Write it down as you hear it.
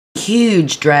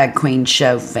huge drag queen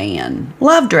show fan.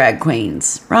 Love drag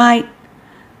queens, right?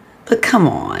 But come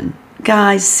on,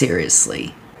 guys,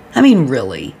 seriously. I mean,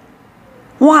 really.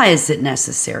 Why is it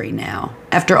necessary now,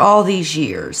 after all these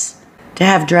years, to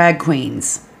have drag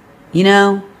queens, you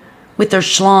know, with their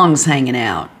schlongs hanging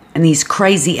out and these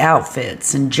crazy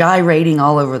outfits and gyrating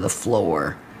all over the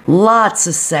floor? Lots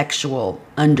of sexual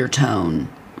undertone.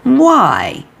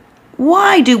 Why?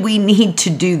 Why do we need to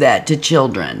do that to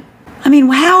children? I mean,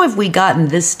 how have we gotten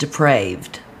this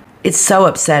depraved? It's so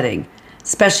upsetting,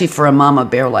 especially for a mama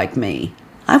bear like me.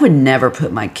 I would never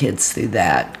put my kids through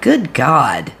that. Good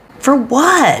God. For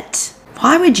what?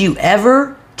 Why would you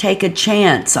ever take a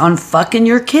chance on fucking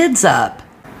your kids up?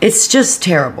 It's just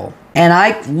terrible. And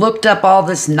I looked up all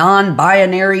this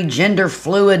non-binary, gender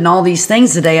fluid, and all these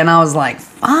things today, and I was like,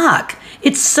 fuck.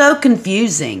 It's so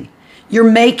confusing.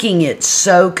 You're making it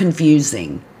so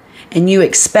confusing. And you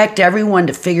expect everyone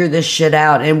to figure this shit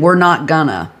out, and we're not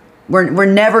gonna. We're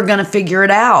never gonna figure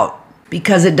it out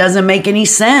because it doesn't make any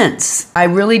sense. I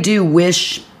really do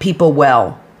wish people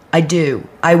well. I do.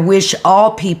 I wish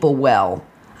all people well.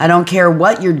 I don't care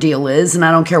what your deal is, and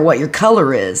I don't care what your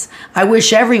color is. I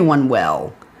wish everyone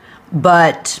well.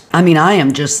 But, I mean, I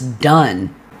am just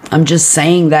done. I'm just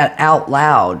saying that out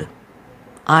loud.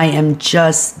 I am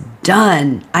just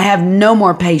done. I have no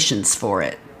more patience for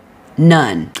it.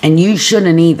 None. And you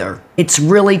shouldn't either. It's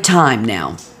really time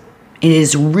now. It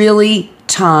is really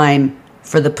time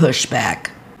for the pushback.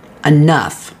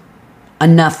 Enough.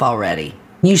 Enough already.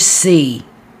 You see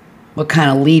what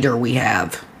kind of leader we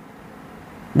have.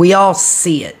 We all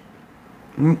see it.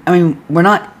 I mean, we're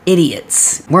not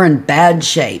idiots. We're in bad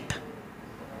shape.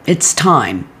 It's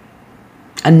time.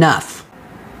 Enough.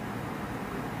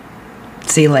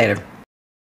 See you later.